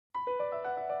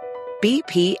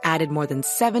BP added more than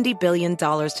 $70 billion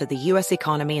to the U.S.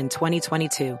 economy in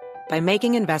 2022 by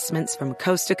making investments from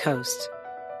coast to coast.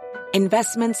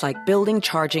 Investments like building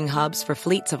charging hubs for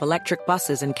fleets of electric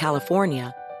buses in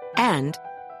California and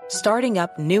starting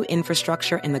up new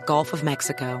infrastructure in the Gulf of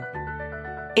Mexico.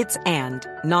 It's and,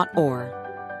 not or.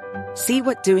 See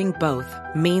what doing both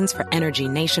means for energy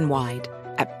nationwide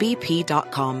at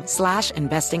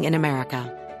bp.com/investing in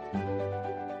America.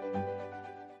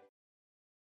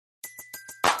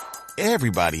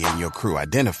 Everybody in your crew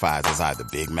identifies as either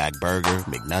Big Mac Burger,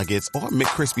 McNuggets, or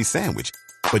McCrispy Sandwich.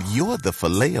 But you're the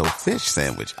Filet-O-Fish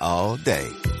Sandwich all day.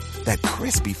 That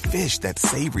crispy fish, that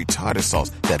savory tartar sauce,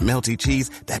 that melty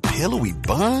cheese, that pillowy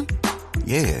bun.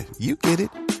 Yeah, you get it.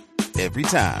 Every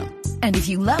time. And if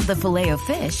you love the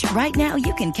Filet-O-Fish, right now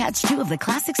you can catch two of the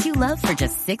classics you love for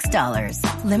just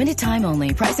 $6. Limited time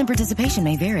only. Price and participation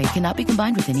may vary. Cannot be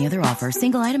combined with any other offer.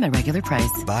 Single item at regular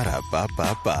price.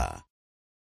 Ba-da-ba-ba-ba.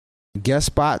 Guest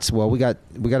spots. Well, we got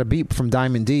a beat from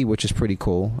Diamond D, which is pretty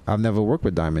cool. I've never worked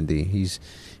with Diamond D. He's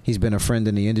been a friend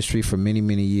in the industry for many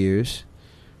years,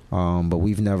 but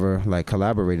we've never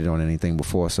collaborated on anything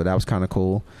before. So that was kind of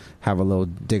cool. Have a little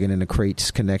digging in the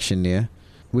crates connection there.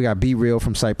 We got Be Real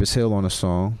from Cypress Hill on a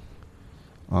song.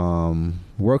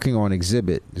 Working on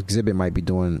Exhibit. Exhibit might be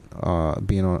doing a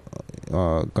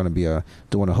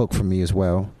hook for me as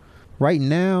well. Right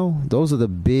now, those are the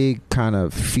big kind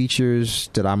of features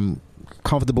that I'm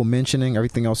comfortable mentioning.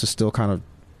 Everything else is still kind of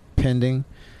pending.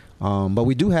 But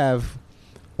we do have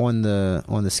on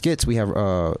the skits, we have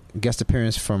a guest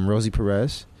appearance from Rosie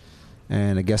Perez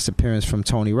and a guest appearance from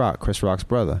Tony Rock, Chris Rock's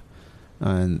brother.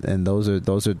 And those are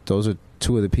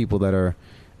two of the people that are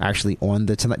actually on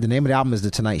the Tonight. The name of the album is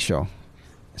The Tonight Show.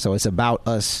 So it's about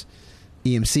us,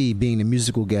 EMC, being the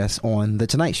musical guest on The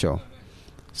Tonight Show.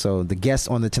 So the guests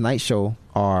on The Tonight Show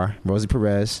are Rosie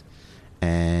Perez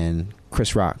and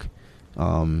Chris Rock.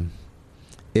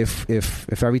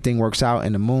 If everything works out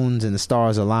and the moons and the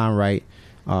stars align right,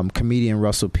 comedian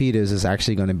Russell Peters is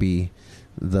actually going to be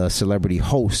the celebrity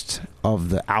host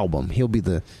of the album. He'll be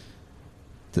the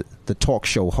talk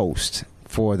show host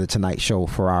for The Tonight Show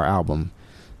for our album.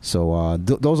 So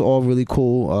those are all really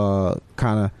cool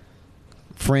kind of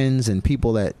friends and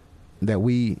people that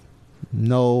we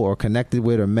know or connected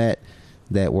with or met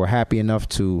that were happy enough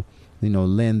to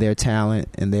lend their talent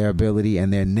and their ability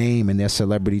and their name and their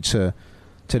celebrity to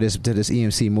this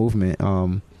EMC movement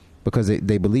because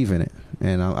they believe in it.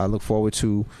 And I look forward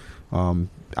to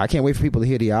I can't wait for people to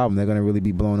hear the album. They're going to really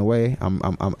be blown away.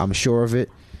 I'm sure of it.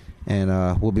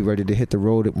 And we'll be ready to hit the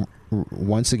road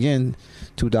once again.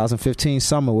 2015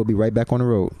 summer, we'll be right back on the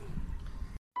road.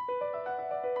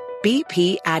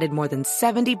 BP added more than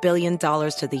 $70 billion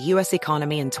to the U.S.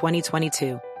 economy in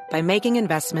 2022 by making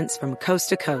investments from coast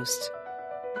to coast.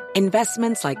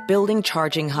 Investments like building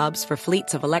charging hubs for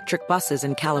fleets of electric buses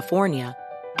in California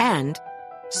and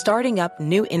starting up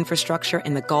new infrastructure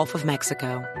in the Gulf of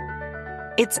Mexico.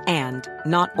 It's and,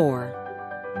 not or.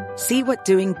 See what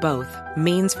doing both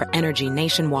means for energy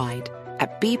nationwide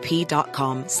at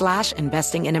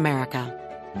bp.com/investing in America.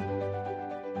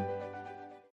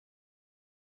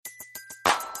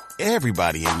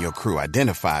 Everybody in your crew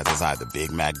identifies as either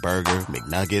Big Mac Burger,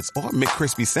 McNuggets, or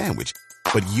McCrispy Sandwich.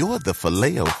 But you're the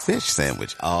Filet-O-Fish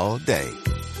Sandwich all day.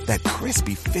 That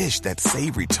crispy fish, that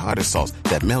savory tartar sauce,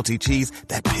 that melty cheese,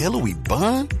 that pillowy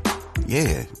bun.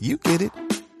 Yeah, you get it.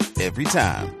 Every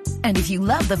time. And if you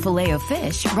love the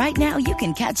Filet-O-Fish, right now you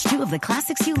can catch two of the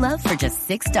classics you love for just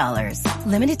 $6.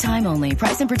 Limited time only.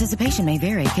 Price and participation may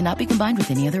vary. Cannot be combined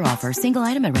with any other offer. Single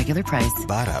item at regular price.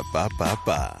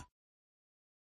 Ba-da-ba-ba-ba.